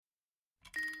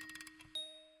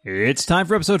It's time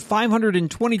for episode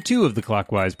 522 of the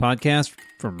Clockwise podcast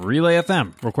from Relay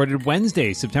FM, recorded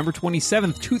Wednesday, September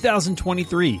 27th,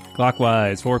 2023.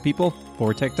 Clockwise, 4 people,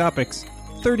 4 tech topics,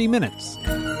 30 minutes.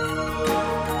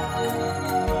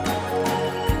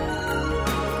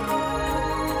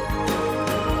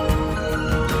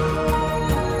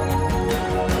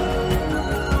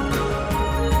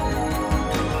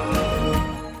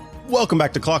 Welcome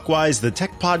back to Clockwise, the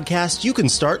tech podcast. You can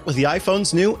start with the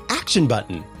iPhone's new action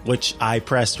button, which I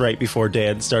pressed right before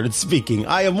Dan started speaking.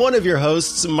 I am one of your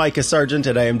hosts, Micah Sargent,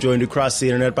 and I am joined across the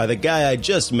internet by the guy I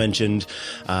just mentioned,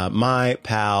 my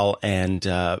pal and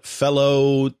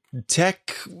fellow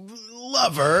tech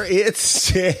lover.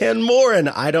 It's Dan Morin.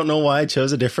 I don't know why I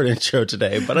chose a different intro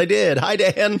today, but I did. Hi,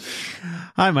 Dan.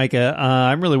 Hi, Micah.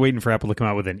 I'm really waiting for Apple to come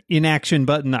out with an inaction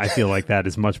button. I feel like that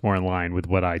is much more in line with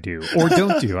what I do, or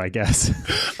don't do, I guess.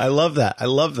 I love that. I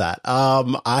love that.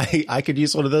 I could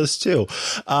use one of those too.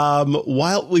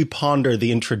 While we ponder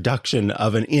the introduction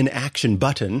of an inaction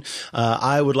button,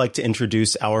 I would like to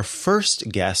introduce our first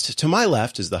guest. To my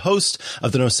left is the host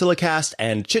of the NosillaCast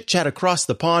and Chit Chat Across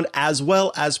the Pond, as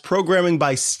well as programming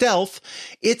by stealth.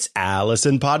 It's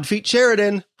Allison Podfeet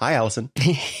Sheridan. Hi, Allison.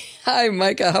 Hi,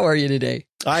 Micah. How are you today?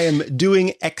 I am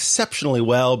doing exceptionally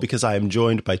well because I am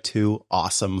joined by 2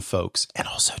 awesome folks, and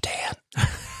also Dan.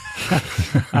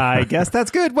 I guess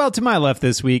that's good. Well, to my left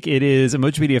this week, it is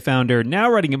Emojipedia founder, now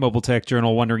writing at Mobile Tech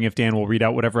Journal, wondering if Dan will read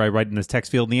out whatever I write in this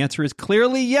text field. And the answer is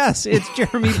clearly yes. It's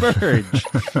Jeremy Burge.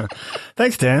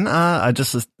 Thanks, Dan. I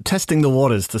just was testing the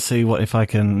waters to see if I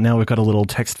can. Now we've got a little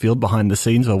text field behind the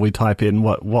scenes where we type in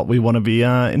what we want to be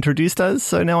introduced as.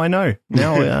 So now I know.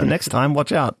 Now next time,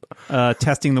 watch out.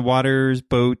 Testing the waters,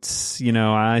 boats. You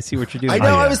know, I see what you're doing. I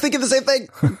know. I was thinking the same thing.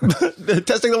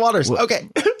 Testing the waters. Okay.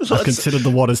 I've considered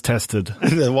the waters tested.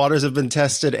 The waters have been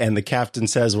tested, and the captain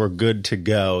says we're good to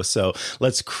go. So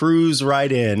let's cruise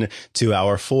right in to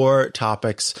our 4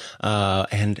 topics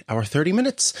and our 30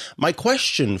 minutes. My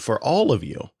question for all of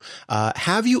you,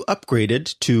 have you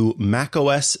upgraded to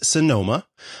macOS Sonoma?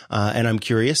 And I'm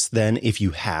curious then, if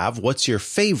you have, what's your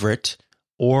favorite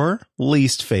or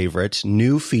least favorite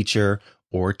new feature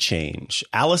or change?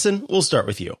 Allison, we'll start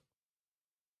with you.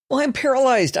 Well, I'm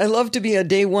paralyzed. I love to be a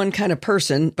day one kind of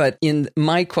person, but in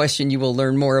my question, you will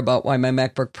learn more about why my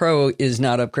MacBook Pro is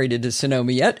not upgraded to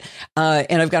Sonoma yet.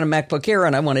 And I've got a MacBook Air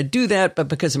and I want to do that, but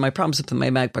because of my problems with my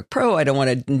MacBook Pro, I don't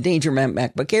want to endanger my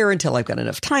MacBook Air until I've got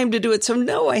enough time to do it. So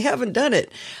no, I haven't done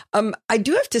it. I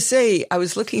do have to say, I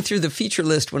was looking through the feature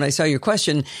list when I saw your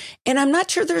question, and I'm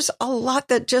not sure there's a lot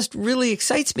that just really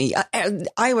excites me.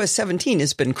 iOS 17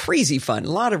 has been crazy fun. A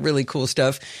lot of really cool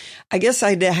stuff. I guess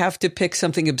I'd have to pick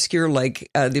something obscure like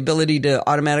the ability to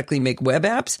automatically make web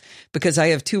apps, because I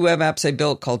have 2 web apps I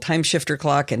built called Time Shifter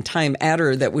Clock and Time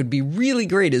Adder that would be really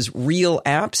great as real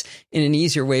apps in an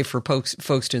easier way for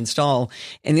folks to install.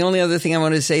 And the only other thing I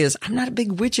want to say is I'm not a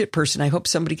big widget person. I hope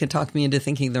somebody can talk me into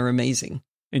thinking they're amazing.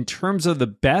 In terms of the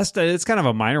best, it's kind of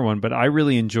a minor one, but I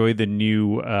really enjoy the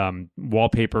new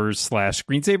wallpapers /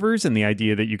 screensavers and the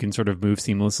idea that you can sort of move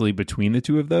seamlessly between the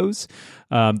 2 of those.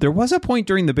 There was a point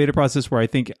during the beta process where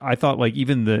I thought like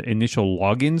even the initial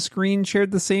login screen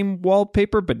shared the same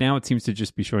wallpaper, but now it seems to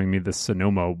just be showing me the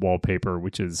Sonoma wallpaper,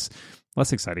 which is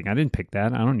less exciting. I didn't pick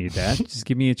that. I don't need that. Just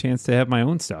give me a chance to have my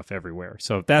own stuff everywhere.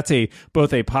 So that's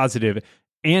both a positive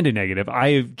and a negative.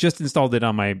 I've just installed it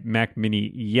on my Mac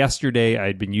Mini yesterday.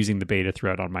 I'd been using the beta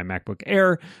throughout on my MacBook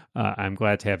Air. I'm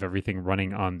glad to have everything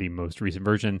running on the most recent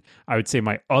version. I would say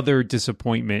my other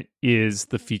disappointment is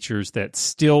the features that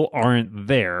still aren't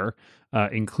there,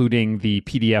 including the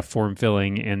PDF form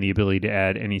filling and the ability to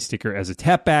add any sticker as a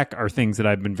tapback are things that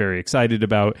I've been very excited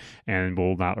about and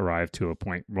will not arrive to a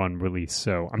point 1 release.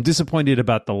 So I'm disappointed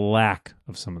about the lack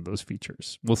of some of those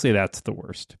features. We'll say that's the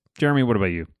worst. Jeremy, what about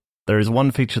you? There is one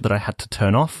feature that I had to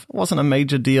turn off. It wasn't a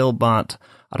major deal, but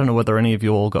I don't know whether any of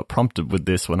you all got prompted with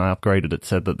this. When I upgraded, it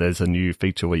said that there's a new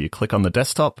feature where you click on the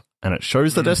desktop and it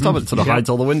shows the desktop. It sort of hides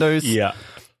all the windows. Yeah.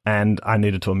 And I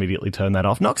needed to immediately turn that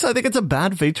off. Not because I think it's a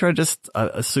bad feature, I just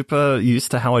super used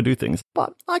to how I do things.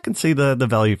 But I can see the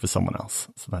value for someone else.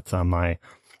 So that's my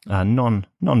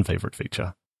non-favorite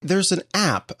feature. There's an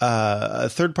app, a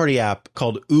third-party app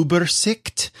called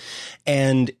Übersicht,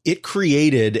 and it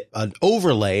created an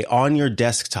overlay on your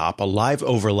desktop, a live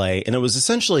overlay, and it was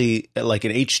essentially like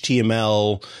an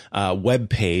HTML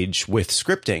web page with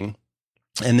scripting.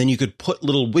 And then you could put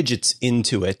little widgets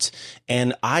into it.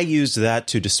 And I used that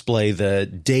to display the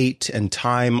date and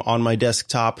time on my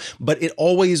desktop, but it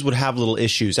always would have little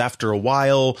issues. After a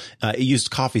while, it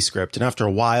used CoffeeScript, and after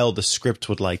a while, the script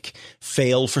would like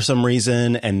fail for some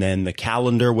reason. And then the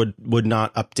calendar would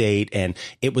not update. And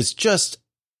it was just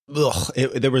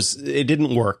it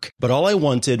didn't work. But all I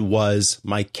wanted was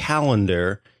my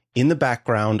calendar in the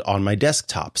background on my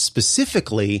desktop,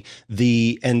 specifically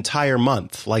the entire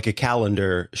month, like a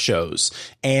calendar shows.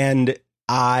 And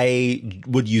I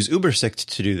would use Ubersicht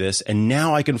to do this, and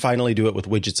now I can finally do it with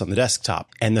widgets on the desktop.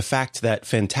 And the fact that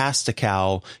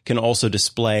Fantastical can also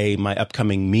display my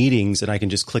upcoming meetings, and I can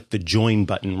just click the join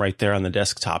button right there on the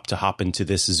desktop to hop into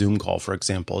this Zoom call, for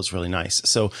example, is really nice.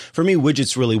 So for me,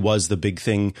 widgets really was the big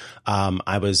thing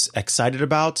I was excited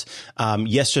about.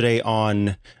 Yesterday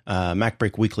on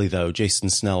MacBreak Weekly, though, Jason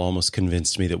Snell almost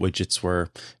convinced me that widgets were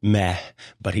meh,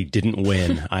 but he didn't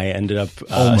win. I ended up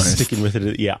sticking with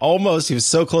it. Yeah, almost. He was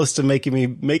so close to making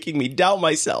me doubt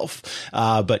myself.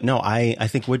 But no, I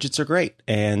think widgets are great.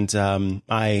 And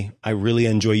I really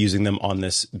enjoy using them on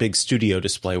this big studio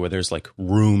display where there's like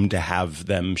room to have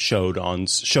them shown on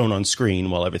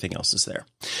screen while everything else is there.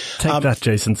 Take that,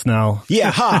 Jason Snell.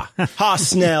 Yeah, ha,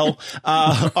 Snell.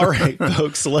 All right,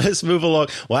 folks, let us move along.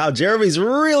 Wow, Jeremy's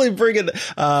really bringing.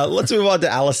 Let's move on to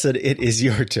Allison. It is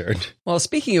your turn. Well,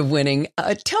 speaking of winning,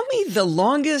 tell me the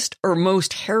longest or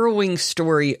most harrowing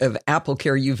story of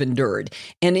AppleCare you've endured.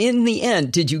 And in the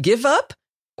end, did you give up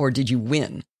or did you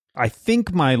win? I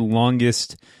think my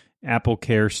longest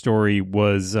AppleCare story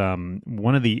was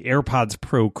one of the AirPods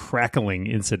Pro crackling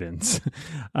incidents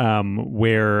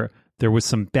where there was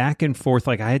some back and forth.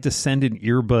 Like I had to send an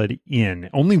earbud in.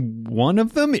 Only one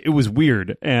of them. It was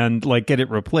weird and like get it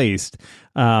replaced.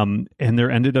 And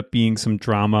there ended up being some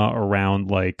drama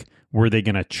around like, were they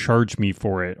going to charge me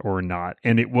for it or not?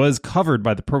 And it was covered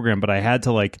by the program, but I had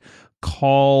to like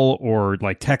call or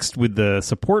like text with the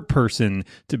support person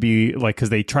to be like, because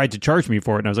they tried to charge me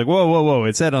for it. And I was like, whoa.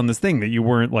 It said on this thing that you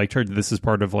weren't like charged. This is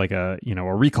part of like a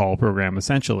recall program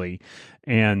essentially.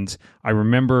 And I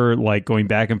remember like going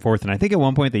back and forth. And I think at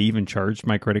one point they even charged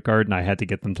my credit card and I had to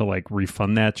get them to like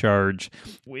refund that charge.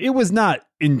 It was not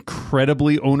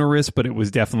incredibly onerous, but it was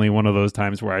definitely one of those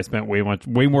times where I spent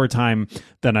way more time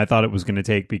than I thought it was going to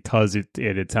take because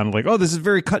it sounded like, oh, this is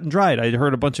very cut and dried. I'd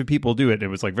heard a bunch of people do it. It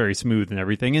was like very smooth and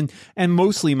everything. And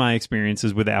mostly my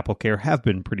experiences with AppleCare have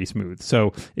been pretty smooth.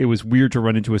 So it was weird to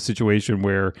run into a situation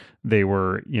where they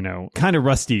were, kind of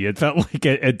rusty. It felt like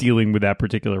at dealing with that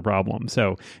particular problem.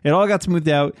 So it all got smoothed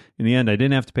out. In the end, I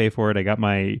didn't have to pay for it. I got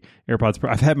my AirPods Pro.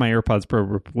 I've had my AirPods Pro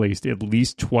replaced at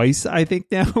least twice, I think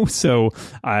now. So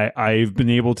I've been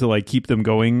able to like keep them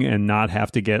going and not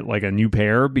have to get like a new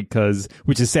pair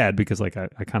which is sad because like I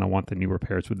kind of want the newer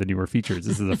pairs with the newer features.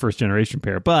 This is a first generation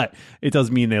pair, but it does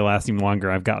mean they last even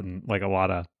longer. I've gotten like a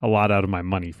lot out of my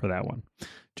money for that one.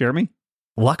 Jeremy?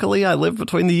 Luckily, I live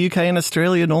between the UK and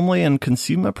Australia normally, and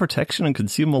consumer protection and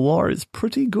consumer law is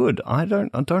pretty good. I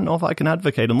don't know if I can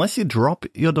advocate unless you drop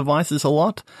your devices a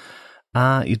lot.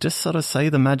 You just sort of say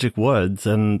the magic words,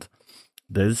 and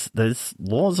there's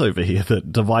laws over here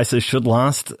that devices should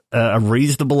last a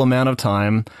reasonable amount of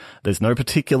time. There's no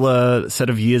particular set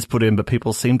of years put in, but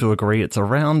people seem to agree it's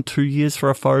around 2 years for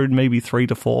a phone, maybe 3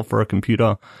 to 4 for a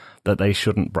computer, that they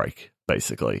shouldn't break.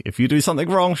 Basically, if you do something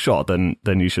wrong, sure, then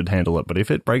you should handle it. But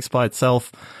if it breaks by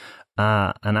itself,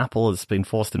 and Apple has been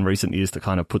forced in recent years to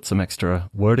kind of put some extra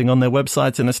wording on their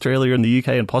websites in Australia and the UK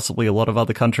and possibly a lot of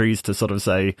other countries to sort of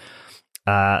say,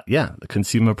 the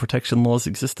consumer protection laws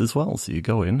exist as well. So you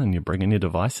go in and you bring in your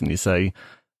device and you say,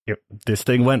 this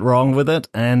thing went wrong with it,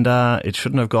 and it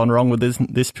shouldn't have gone wrong with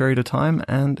this period of time,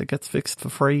 and it gets fixed for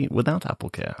free without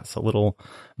AppleCare. It's a little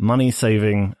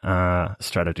money-saving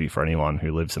strategy for anyone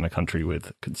who lives in a country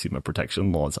with consumer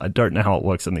protection laws. I don't know how it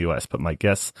works in the US, but my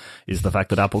guess is the fact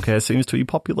that AppleCare seems to be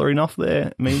popular enough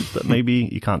there means that maybe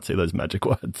you can't say those magic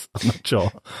words. I'm not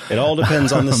sure. It all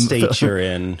depends on the state you're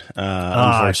in,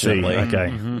 unfortunately. I see.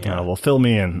 Okay. Mm-hmm. Well, fill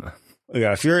me in.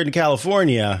 Yeah, if you're in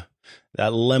California,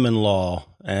 that lemon law,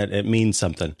 it means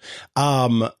something.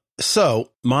 So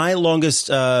my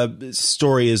longest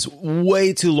story is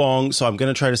way too long, so I'm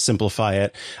going to try to simplify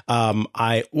it.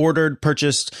 I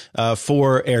purchased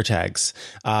 4 AirTags.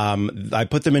 I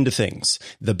put them into things.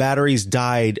 The batteries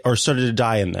died or started to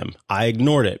die in them. I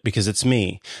ignored it because it's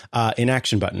me.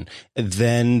 Inaction button.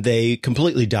 Then they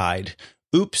completely died.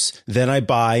 Oops. Then I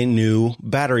buy new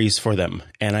batteries for them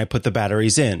and I put the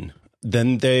batteries in.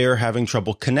 Then they're having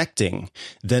trouble connecting.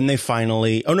 Then they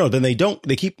then they don't,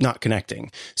 they keep not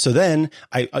connecting. So then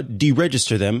I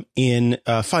deregister them in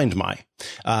Find My.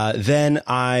 Then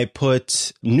I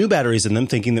put new batteries in them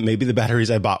thinking that maybe the batteries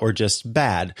I bought were just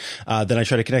bad. Then I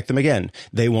try to connect them again.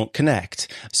 They won't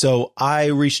connect. So I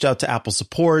reached out to Apple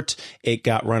support. It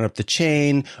got run up the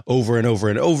chain over and over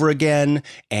and over again.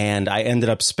 And I ended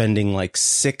up spending like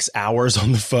 6 hours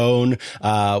on the phone,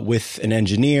 with an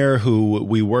engineer who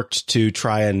we worked to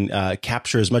try and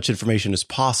capture as much information as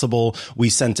possible. We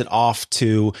sent it off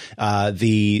to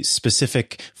the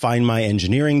specific Find My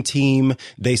engineering team.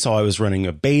 They saw I was running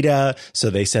a beta, so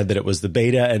they said that it was the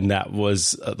beta, and that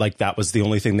was the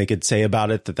only thing they could say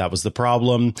about it, that was the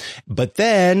problem. But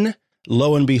then,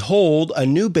 lo and behold, a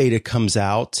new beta comes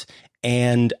out.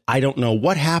 And I don't know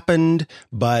what happened,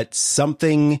 but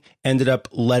something ended up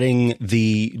letting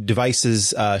the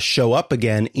devices show up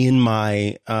again in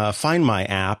my Find My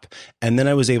app. And then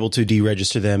I was able to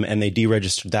deregister them, and they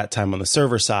deregistered that time on the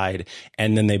server side.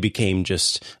 And then they became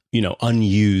just,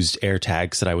 unused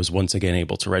AirTags that I was once again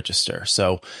able to register.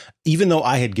 So even though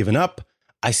I had given up,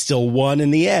 I still won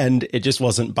in the end. It just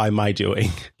wasn't by my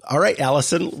doing. All right,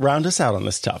 Allison, round us out on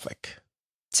this topic.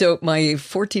 So my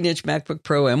 14-inch MacBook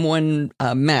Pro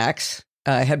M1 Max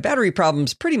had battery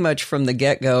problems pretty much from the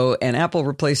get-go, and Apple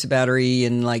replaced the battery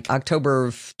in October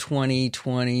of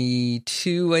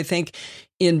 2022, I think.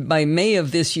 By May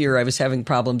of this year, I was having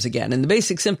problems again. And the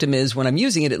basic symptom is when I'm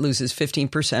using it, it loses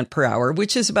 15% per hour,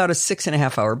 which is about a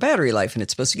 6.5-hour battery life, and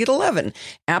it's supposed to get 11.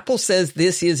 Apple says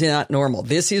this is not normal.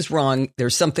 This is wrong.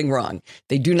 There's something wrong.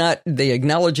 They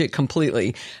acknowledge it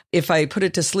completely. If I put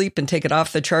it to sleep and take it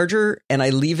off the charger and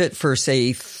I leave it for,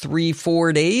 say,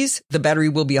 3-4 days, the battery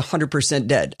will be 100%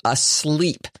 dead,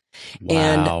 asleep. Wow.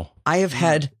 And I have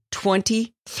had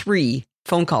 23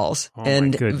 phone calls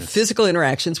and physical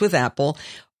interactions with Apple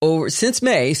since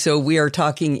May. So we are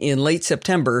talking in late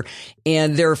September,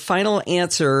 and their final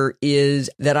answer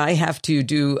is that I have to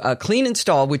do a clean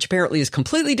install, which apparently is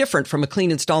completely different from a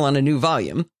clean install on a new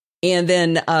volume. And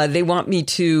then they want me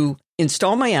to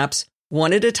install my apps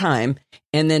one at a time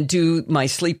and then do my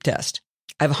sleep test.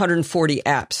 I have 140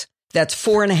 apps. That's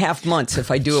 4.5 months if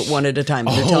I do it one at a time.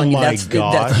 They're telling me that's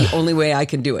the only way I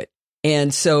can do it.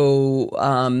 And so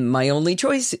my only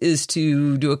choice is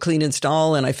to do a clean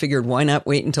install, and I figured why not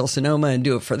wait until Sonoma and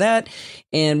do it for that,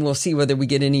 and we'll see whether we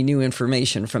get any new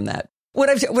information from that.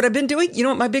 What I've been doing, you know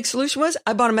what my big solution was?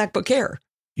 I bought a MacBook Air.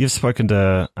 You've spoken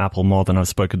to Apple more than I've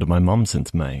spoken to my mom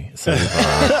since May. So,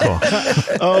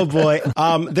 oh boy.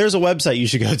 There's a website you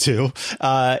should go to.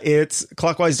 It's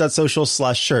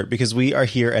clockwise.social/shirt, because we are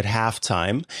here at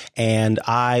halftime, and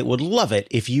I would love it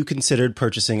if you considered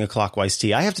purchasing a Clockwise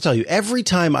tee. I have to tell you, every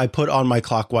time I put on my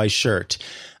Clockwise shirt,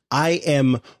 I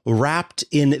am wrapped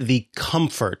in the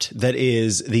comfort that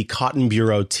is the Cotton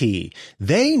Bureau tee.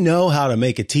 They know how to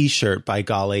make a t-shirt, by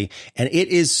golly, and it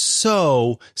is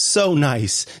so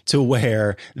nice to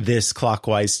wear this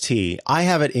Clockwise tee. I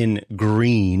have it in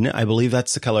green. I believe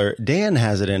that's the color Dan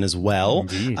has it in as well.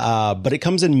 But it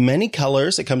comes in many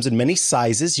colors. It comes in many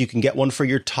sizes. You can get one for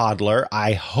your toddler.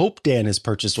 I hope Dan has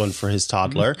purchased one for his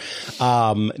toddler.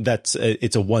 It's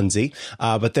a onesie.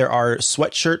 But there are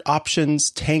sweatshirt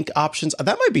options, tank options.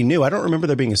 That might be new. I don't remember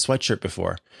there being a sweatshirt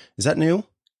before. Is that new?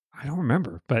 I don't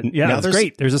remember, but yeah, that's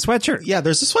great. There's a sweatshirt. Yeah,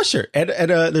 there's a sweatshirt, and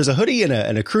there's a hoodie and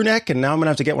a crew neck, and now I'm gonna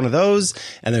have to get one of those.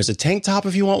 And there's a tank top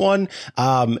if you want one.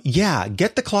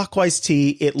 Get the Clockwise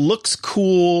tee. It looks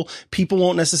cool. People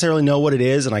won't necessarily know what it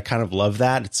is, and I kind of love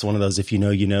that. It's one of those if you know,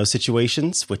 you know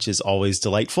situations, which is always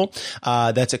delightful.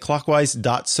 That's at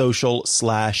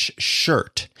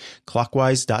clockwise.social/shirt.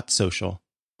 Clockwise.social.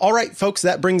 All right, folks,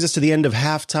 that brings us to the end of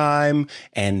halftime,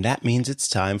 and that means it's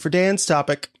time for Dan's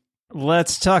topic.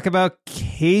 Let's talk about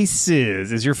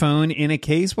cases. Is your phone in a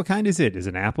case? What kind is it? Is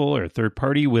it Apple or a third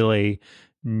party? Will a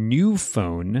new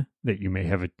phone that you may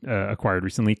have acquired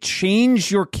recently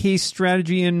change your case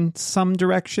strategy in some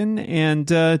direction? And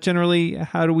generally,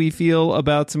 how do we feel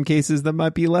about some cases that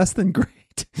might be less than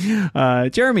great?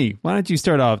 Jeremy, why don't you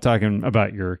start off talking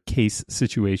about your case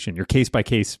situation, your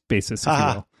case-by-case basis, if you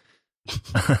will.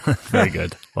 Very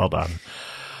good. Well done.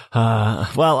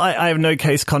 Well, I have no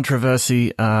case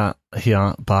controversy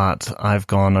here, but I've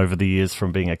gone over the years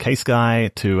from being a case guy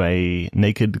to a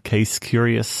naked case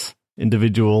curious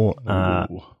individual.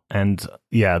 And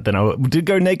yeah, then I did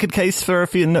go naked case for a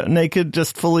few, naked,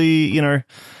 just fully,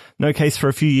 no case for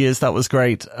a few years. That was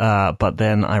great. But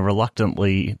then I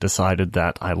reluctantly decided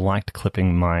that I liked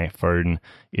clipping my phone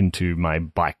into my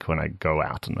bike when I go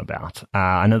out and about.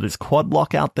 I know there's Quad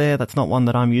Lock out there. That's not one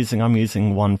that I'm using. I'm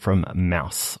using one from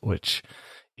Mouse, which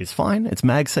is fine. It's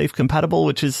MagSafe compatible,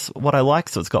 which is what I like.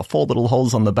 So it's got 4 little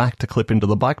holes on the back to clip into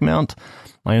the bike mount.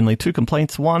 My only 2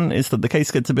 complaints. One is that the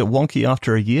case gets a bit wonky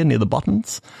after a year near the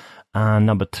buttons.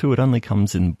 Number 2, it only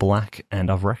comes in black,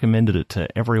 and I've recommended it to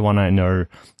everyone I know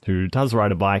who does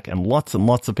ride a bike, and lots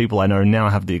of people I know now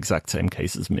have the exact same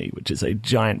case as me, which is a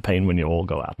giant pain when you all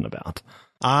go out and about.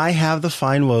 I have the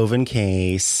fine woven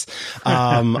case.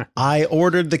 I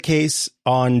ordered the case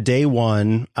on day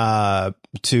one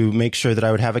to make sure that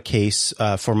I would have a case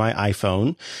for my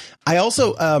iPhone. I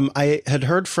also I had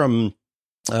heard from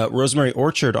Rosemary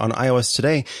Orchard on iOS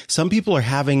Today. Some people are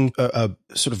having a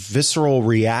sort of visceral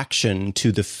reaction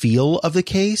to the feel of the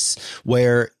case,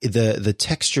 where the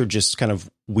texture just kind of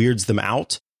weirds them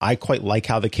out. I quite like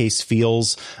how the case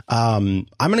feels. I'm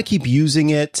going to keep using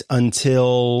it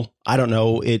until, I don't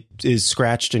know, it is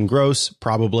scratched and gross,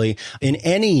 probably. In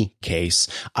any case,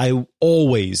 I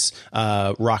always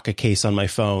rock a case on my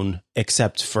phone,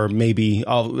 except for maybe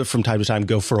I'll, from time to time,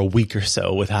 go for a week or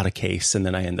so without a case, and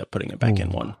then I end up putting it back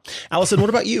in one. Allison, what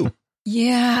about you?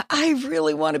 Yeah, I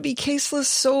really want to be caseless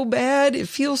so bad. It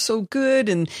feels so good.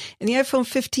 And the iPhone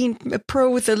 15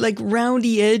 Pro with the like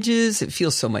roundy edges, it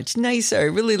feels so much nicer. I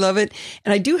really love it.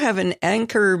 And I do have an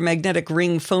Anker magnetic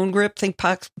ring phone grip, think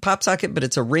pop socket, but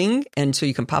it's a ring. And so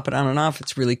you can pop it on and off.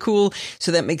 It's really cool.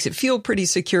 So that makes it feel pretty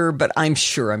secure, but I'm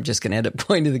sure I'm just going to end up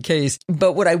going to the case.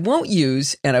 But what I won't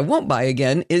use and I won't buy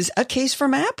again is a case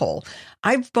from Apple.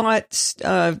 I've bought,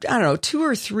 I don't know, 2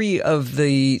 or 3 of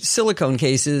the silicone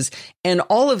cases, and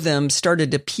all of them started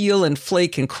to peel and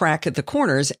flake and crack at the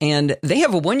corners. And they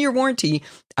have a 1-year warranty.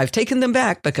 I've taken them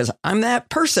back because I'm that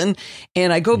person.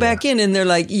 And I go back in and they're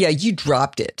like, yeah, you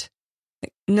dropped it.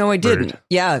 No, I didn't.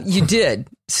 Yeah, you did.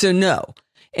 So no.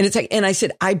 And it's like, and I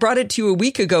said, I brought it to you a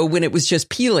week ago when it was just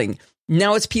peeling.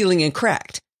 Now it's peeling and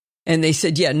cracked. And they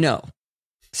said, yeah, no.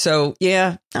 So,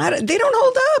 yeah, they don't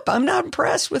hold up. I'm not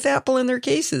impressed with Apple in their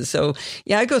cases. So,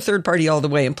 yeah, I go third party all the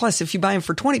way. And plus, if you buy them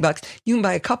for $20, you can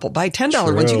buy a couple. Buy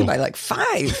 $10 ones, you can buy like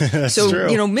 5. So,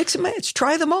 true. Mix and match.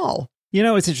 Try them all.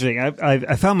 It's interesting.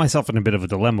 I found myself in a bit of a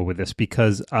dilemma with this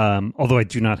because although I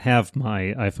do not have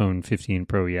my iPhone 15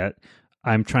 Pro yet,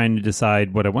 I'm trying to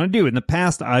decide what I want to do. In the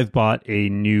past, I've bought a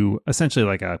new, essentially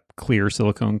like a clear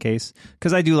silicone case,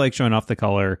 because I do like showing off the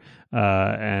color,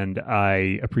 and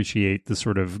I appreciate the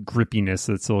sort of grippiness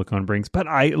that silicone brings. But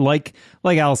I like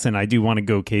Allison, I do want to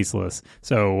go caseless.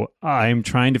 So I'm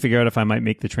trying to figure out if I might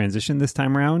make the transition this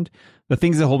time around. The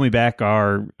things that hold me back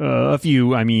are a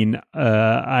few. I mean,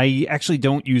 I actually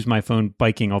don't use my phone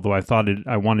biking, although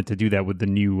I wanted to do that with the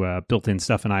new built-in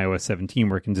stuff in iOS 17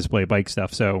 where it can display bike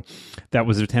stuff. So that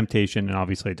was a temptation, and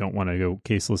obviously I don't want to go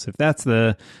caseless if that's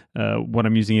the what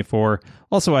I'm using it for.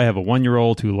 Also, I have a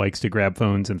 1-year-old who likes to grab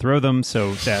phones and throw them,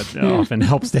 so that often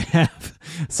helps to have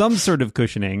some sort of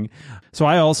cushioning. So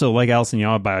I also, like Allison,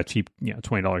 I'll buy a cheap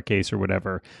 $20 case or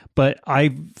whatever. But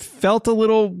I felt a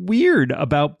little weird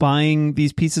about buying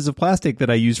these pieces of plastic that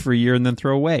I use for a year and then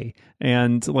throw away.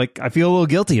 And I feel a little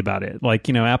guilty about it.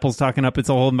 Apple's talking up its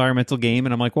whole environmental game.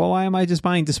 And I'm like, well, why am I just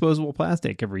buying disposable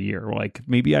plastic every year?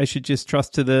 Maybe I should just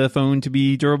trust to the phone to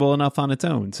be durable enough on its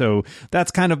own. So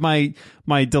that's kind of my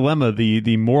dilemma.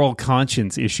 The moral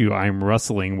conscience issue I'm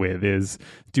wrestling with is,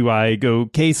 do I go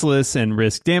caseless and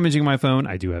risk damaging my phone?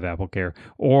 I do have Apple Care.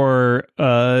 Or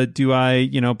do I,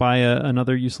 buy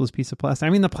another useless piece of plastic?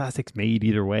 I mean, the plastic's made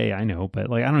either way, I know,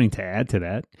 but I don't need to add to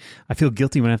that. I feel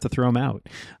guilty when I have to throw them out.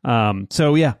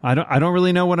 So yeah, I don't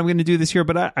really know what I'm going to do this year,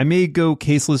 but I may go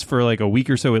caseless for a week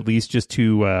or so at least, just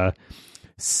to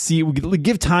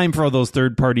give time for all those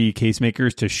third-party case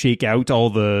makers to shake out all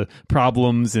the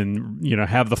problems and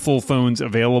have the full phones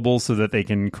available so that they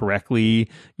can correctly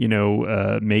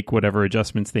make whatever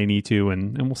adjustments they need to,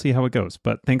 and we'll see how it goes.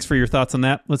 But thanks for your thoughts on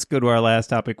that. Let's go to our last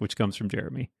topic, which comes from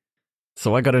Jeremy.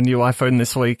 So I got a new iPhone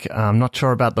this week. I'm not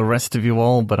sure about the rest of you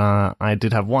all, but I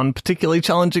did have one particularly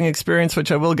challenging experience,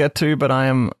 which I will get to, but I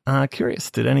am curious.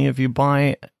 Did any of you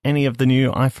buy any of the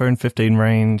new iPhone 15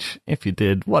 range? If you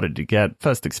did, what did you get?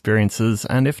 First experiences,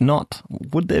 and if not,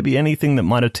 would there be anything that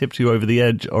might have tipped you over the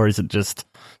edge, or is it just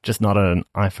not an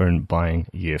iPhone buying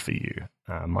year for you?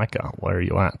 Micah, where are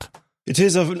you at? It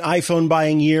is an iPhone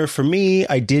buying year for me.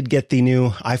 I did get the new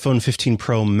iPhone 15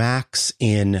 Pro Max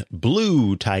in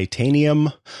blue titanium.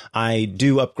 I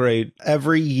do upgrade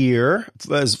every year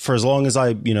for as long as I,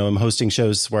 am hosting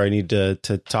shows where I need to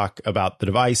talk about the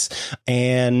device.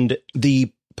 And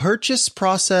the purchase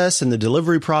process and the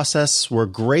delivery process were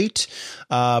great,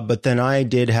 but then I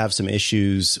did have some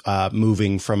issues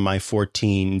moving from my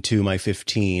 14 to my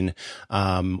 15,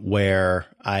 where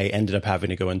I ended up having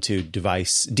to go into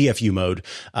device DFU mode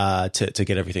to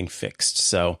get everything fixed.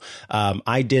 So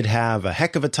I did have a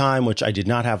heck of a time, which I did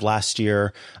not have last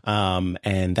year,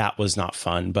 and that was not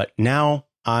fun. But now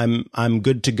I'm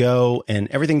good to go, and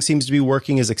everything seems to be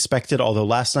working as expected. Although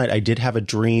last night I did have a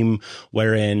dream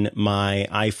wherein my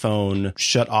iPhone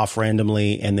shut off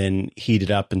randomly and then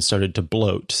heated up and started to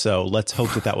bloat. So let's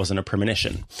hope that wasn't a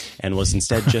premonition and was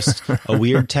instead just a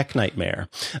weird tech nightmare.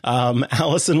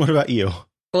 Allison, what about you?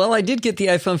 Well, I did get the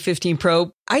iPhone 15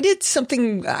 Pro. I did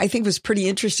something I think was pretty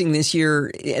interesting this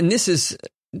year, and this is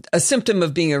a symptom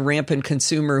of being a rampant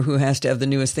consumer who has to have the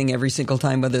newest thing every single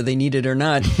time, whether they need it or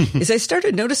not, is I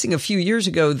started noticing a few years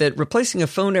ago that replacing a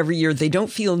phone every year, they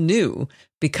don't feel new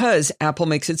because Apple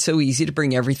makes it so easy to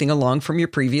bring everything along from your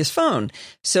previous phone.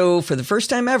 So for the first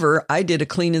time ever, I did a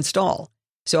clean install.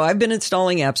 So I've been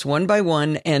installing apps one by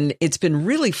one, and it's been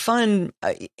really fun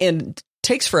and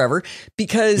takes forever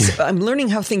because I'm learning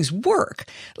how things work.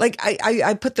 Like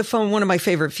I put the phone, one of my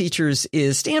favorite features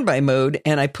is standby mode,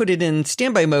 and I put it in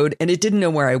standby mode and it didn't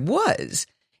know where I was.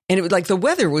 And it was like the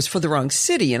weather was for the wrong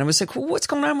city. And I was like, well, what's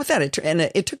going on with that?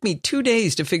 It took me 2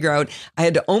 days to figure out. I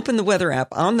had to open the weather app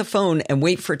on the phone and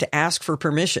wait for it to ask for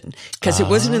permission because it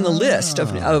wasn't in the list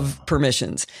of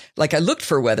permissions. Like I looked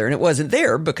for weather and it wasn't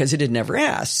there because it had never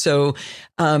asked. So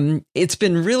it's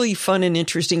been really fun and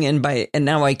interesting. And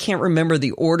now I can't remember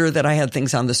the order that I had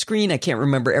things on the screen. I can't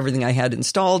remember everything I had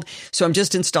installed. So I'm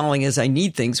just installing as I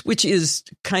need things, which is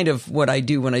kind of what I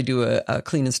do when I do a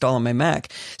clean install on my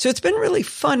Mac. So it's been really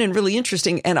fun and really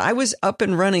interesting. And I was up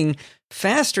and running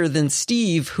faster than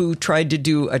Steve, who tried to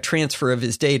do a transfer of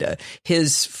his data.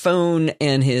 His phone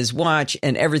and his watch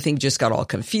and everything just got all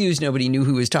confused. Nobody knew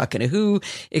who was talking to who.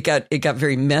 It got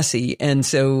very messy. And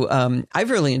so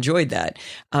I've really enjoyed that.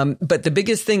 But the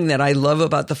biggest thing that I love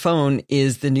about the phone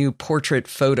is the new portrait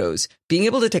photos. Being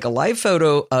able to take a live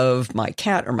photo of my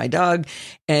cat or my dog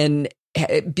and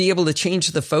be able to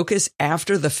change the focus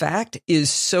after the fact is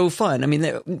so fun. I mean,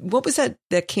 what was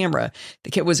that camera?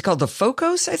 Was it called the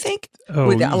Focus, I think?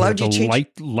 Oh, that allowed you to change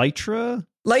Lytra?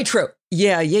 Lytra.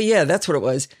 Yeah. That's what it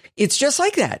was. It's just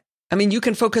like that. I mean, you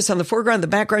can focus on the foreground, the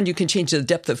background, you can change the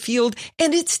depth of field,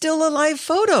 and it's still a live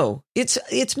photo.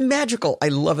 It's magical. I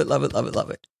love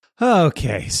it.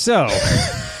 Okay, so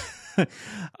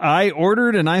I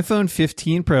ordered an iPhone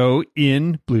 15 Pro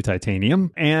in blue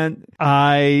titanium, and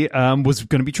I was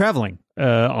going to be traveling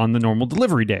on the normal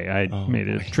delivery day. I made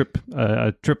a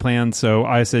trip plan, so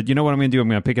I said, you know what I'm going to do? I'm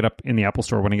going to pick it up in the Apple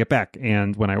Store when I get back.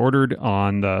 And when I ordered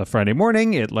on the Friday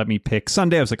morning, it let me pick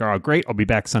Sunday. I was like, oh, great. I'll be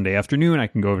back Sunday afternoon. I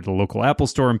can go over to the local Apple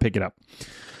Store and pick it up.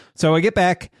 So I get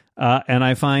back, and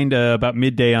I find about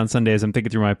midday on Sunday, as I'm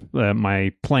thinking through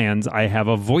my plans, I have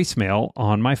a voicemail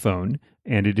on my phone.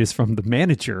 And it is from the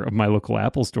manager of my local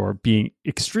Apple Store being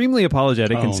extremely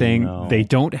apologetic and saying they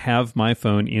don't have my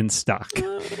phone in stock.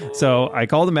 So I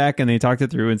called them back and they talked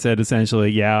it through and said essentially,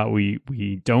 yeah, we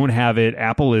don't have it.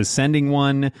 Apple is sending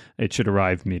one. It should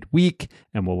arrive midweek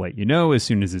and we'll let you know as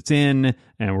soon as it's in.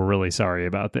 And we're really sorry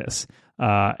about this.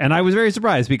 And I was very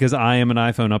surprised because I am an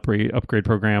iPhone upgrade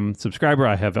program subscriber.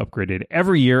 I have upgraded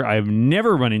every year. I've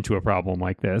never run into a problem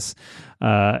like this.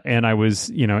 And I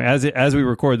was, as we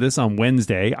record this on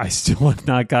Wednesday, I still have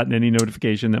not gotten any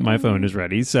notification that my phone is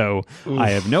ready. So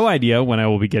I have no idea when I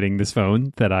will be getting this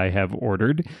phone that I have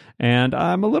ordered. And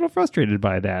I'm a little frustrated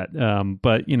by that.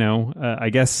 But, I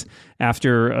guess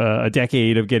after a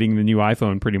decade of getting the new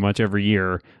iPhone pretty much every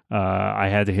year, I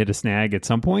had to hit a snag at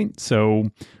some point.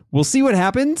 So we'll see what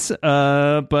happens,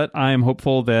 but I'm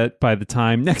hopeful that by the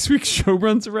time next week's show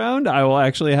runs around, I will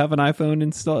actually have an iPhone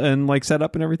installed and set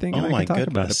up and everything, and I can talk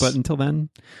about it. But until then,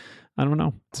 I don't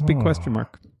know. It's a big question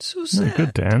mark. So sad.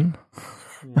 Good, Dan.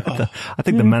 I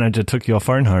think the manager took your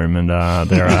phone home, and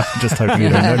they're just hoping you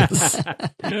don't notice.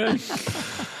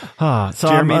 So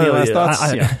Jeremy, any last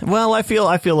thoughts? Well, I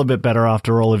feel a bit better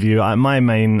after all of you. My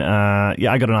main, I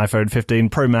got an iPhone 15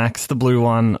 Pro Max, the blue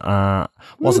one.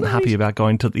 Wasn't happy about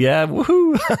going to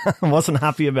wasn't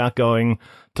happy about going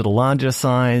to the larger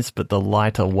size, but the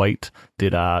lighter weight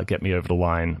did get me over the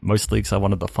line. Mostly because I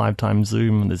wanted the 5x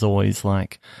zoom. There's always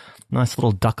like nice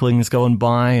little ducklings going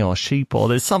by or sheep, or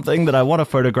there's something that I want to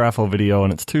photograph or video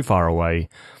and it's too far away.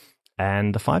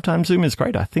 And the 5x zoom is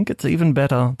great. I think it's even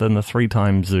better than the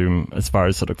 3x zoom as far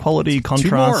as sort of quality,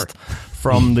 contrast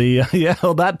from the,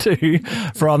 that too,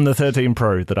 from the 13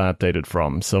 Pro that I updated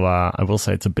from. So I will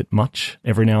say it's a bit much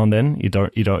every now and then. You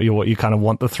kind of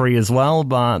want the 3 as well,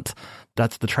 but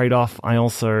that's the trade-off. I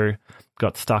also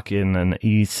got stuck in an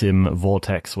eSIM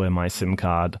vortex where my SIM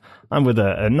card, I'm with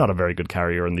a not a very good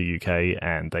carrier in the UK,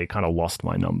 and they kind of lost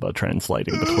my number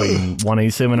translating between one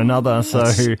eSIM and another. So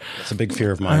that's a big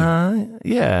fear of mine.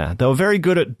 Yeah, they were very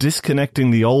good at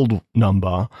disconnecting the old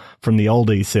number from the old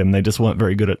eSIM. They just weren't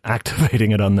very good at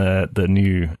activating it on the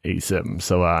new eSIM.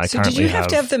 So I so currently did you have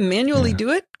to have them manually do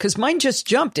it? Because mine just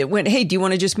jumped. It went, hey, do you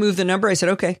want to just move the number? I said,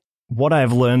 okay. What I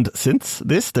have learned since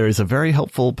this, there is a very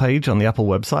helpful page on the Apple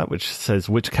website which says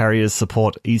which carriers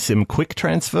support eSIM quick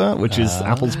transfer, which is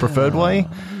Apple's preferred way.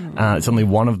 It's only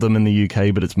one of them in the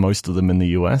UK, but it's most of them in the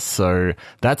US. So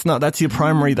that's your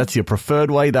primary, that's your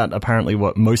preferred way. That apparently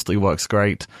mostly works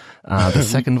great. The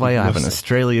second way, I have an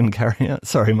Australian carrier.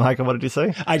 Sorry, Micah, what did you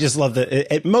say? I just love that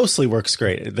it mostly works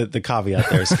great. The caveat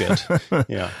there is good.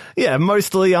 Yeah. Yeah,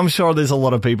 mostly. I'm sure there's a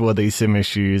lot of people with eSIM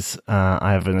issues.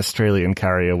 I have an Australian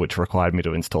carrier which required me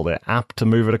to install their app to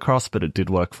move it across, but it did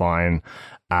work fine.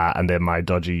 And then my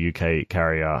dodgy UK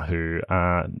carrier who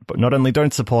not only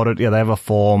don't support it, they have a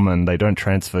form and they don't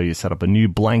transfer. You set up a new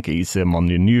blank eSIM on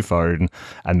your new phone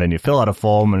and then you fill out a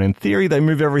form and in theory they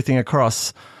move everything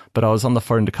across. But I was on the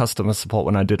phone to customer support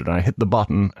when I did it and I hit the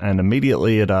button and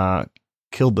immediately it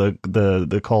killed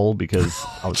the call because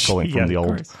I was calling from the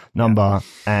old number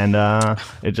and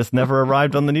it just never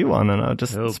arrived on the new one. And I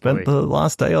just spent the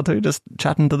last day or two just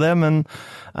chatting to them and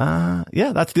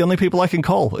that's the only people I can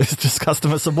call. It's just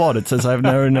customer support. It says I have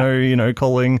no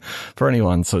calling for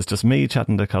anyone. So it's just me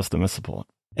chatting to customer support.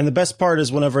 And the best part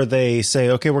is whenever they say,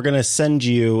 okay, we're going to send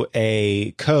you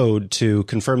a code to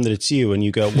confirm that it's you. And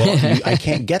you go, well, I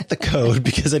can't get the code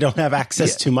because I don't have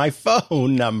access to my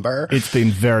phone number. It's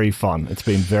been very fun. It's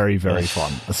been very, very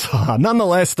fun. So,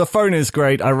 nonetheless, the phone is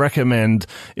great. I recommend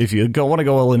if you want to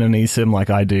go all in an eSIM like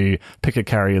I do, pick a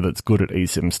carrier that's good at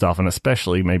eSIM stuff. And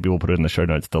especially, maybe we'll put it in the show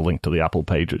notes, the link to the Apple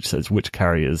page, which says which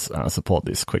carriers support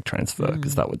this quick transfer,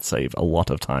 because that would save a lot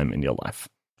of time in your life.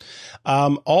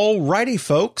 All righty,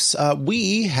 folks.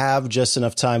 We have just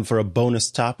enough time for a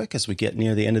bonus topic as we get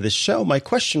near the end of this show. My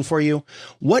question for you,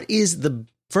 what is the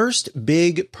first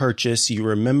big purchase you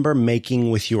remember making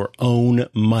with your own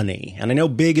money? And I know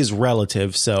big is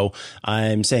relative, so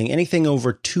I'm saying anything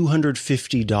over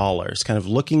 $250, kind of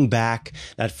looking back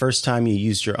that first time you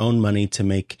used your own money to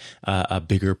make a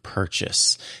bigger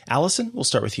purchase. Allison, we'll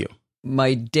start with you.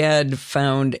 My dad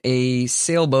found a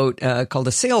sailboat called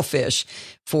a Sailfish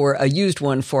for a used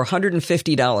one for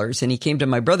 $150. And he came to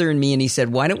my brother and me and he said,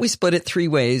 why don't we split it 3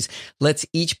 ways? Let's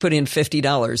each put in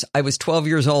 $50. I was 12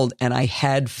 years old and I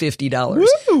had $50.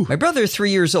 Woo! My brother, 3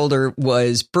 years older,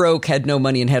 was broke, had no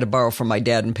money and had to borrow from my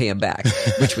dad and pay him back,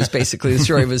 which was basically the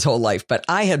story of his whole life. But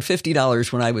I had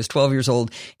 $50 when I was 12 years old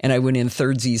and I went in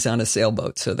thirdsies on a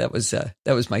sailboat. So that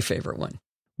was my favorite one.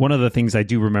 One of the things I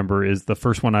do remember is the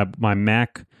first one, my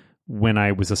Mac, when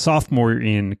I was a sophomore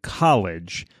in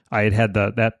college, I had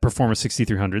that Performance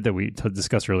 6300 that we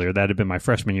discussed earlier. That had been my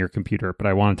freshman year computer, but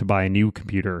I wanted to buy a new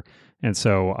computer. And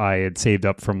so I had saved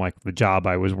up from the job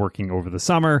I was working over the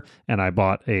summer, and I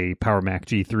bought a Power Mac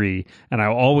G3. And I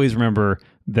always remember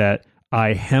that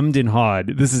I hemmed and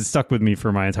hawed. This has stuck with me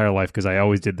for my entire life because I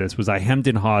always did this, was I hemmed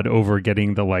and hawed over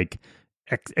getting the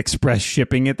express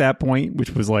shipping at that point,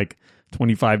 which was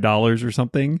 $25 or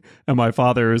something. And my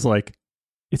father is like,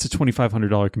 it's a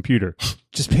 $2,500 computer.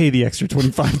 Just pay the extra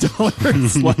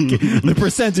 $25. The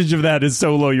percentage of that is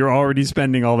so low. You're already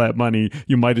spending all that money.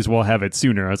 You might as well have it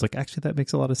sooner. I was like, actually, that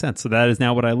makes a lot of sense. So that is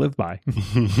now what I live by.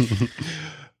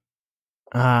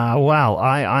 Wow.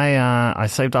 I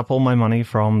saved up all my money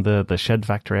from the shed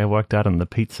factory I worked at and the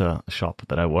pizza shop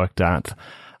that I worked at.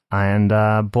 And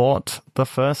bought the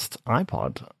first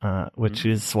iPod, which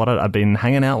is what I've been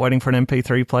hanging out waiting for an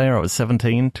MP3 player. I was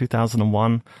 17,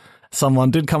 2001.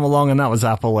 Someone did come along, and that was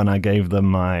Apple, and I gave them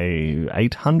my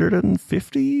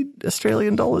 850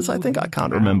 Australian dollars, I think. I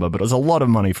can't remember, but it was a lot of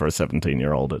money for a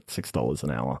 17-year-old at $6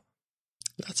 an hour.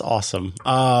 That's awesome.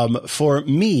 For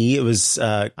me, it was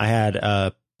I had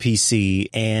a PC,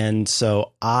 and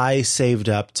so I saved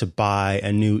up to buy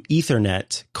a new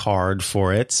Ethernet card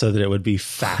for it so that it would be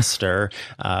faster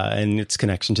and its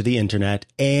connection to the internet,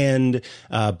 and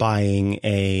buying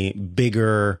a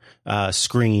bigger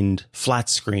screened flat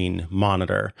screen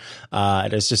monitor. I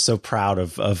was just so proud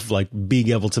of being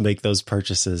able to make those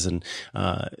purchases and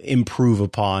improve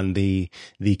upon the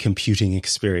computing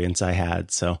experience I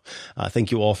had. So thank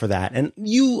you all for that. And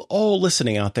you all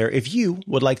listening out there, if you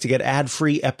would like to get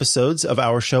ad-free episodes of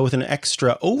our show with an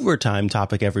extra overtime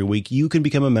topic every week, you can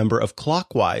become a member of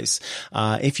Clockwise.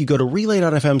 If you go to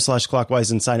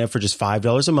relay.fm/clockwise and sign up for just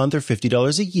 $5 a month or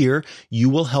 $50 a year, you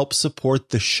will help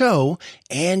support the show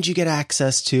and you get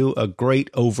access to a great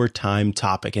overtime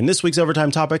topic. In this week's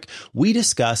overtime topic, we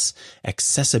discuss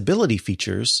accessibility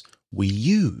features we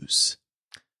use.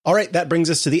 All right, that brings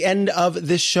us to the end of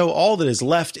this show. All that is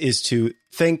left is to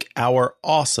thank our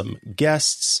awesome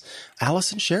guests.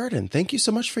 Allison Sheridan, thank you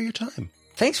so much for your time.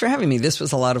 Thanks for having me. This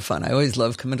was a lot of fun. I always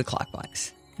love coming to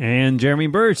Clockwise. And Jeremy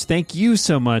Birch, thank you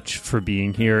so much for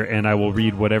being here, and I will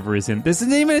read whatever is in. This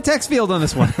isn't even a text field on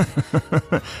this one.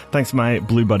 Thanks, my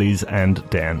blue buddies and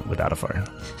Dan without a phone.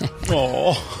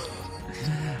 Oh.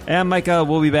 And Micah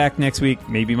will be back next week.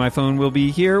 Maybe my phone will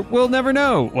be here. We'll never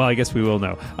know. Well, I guess we will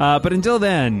know. But until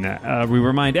then, we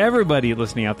remind everybody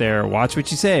listening out there, watch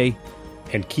what you say.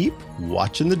 And keep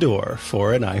watching the door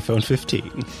for an iPhone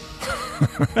 15.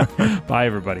 Bye,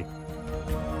 everybody.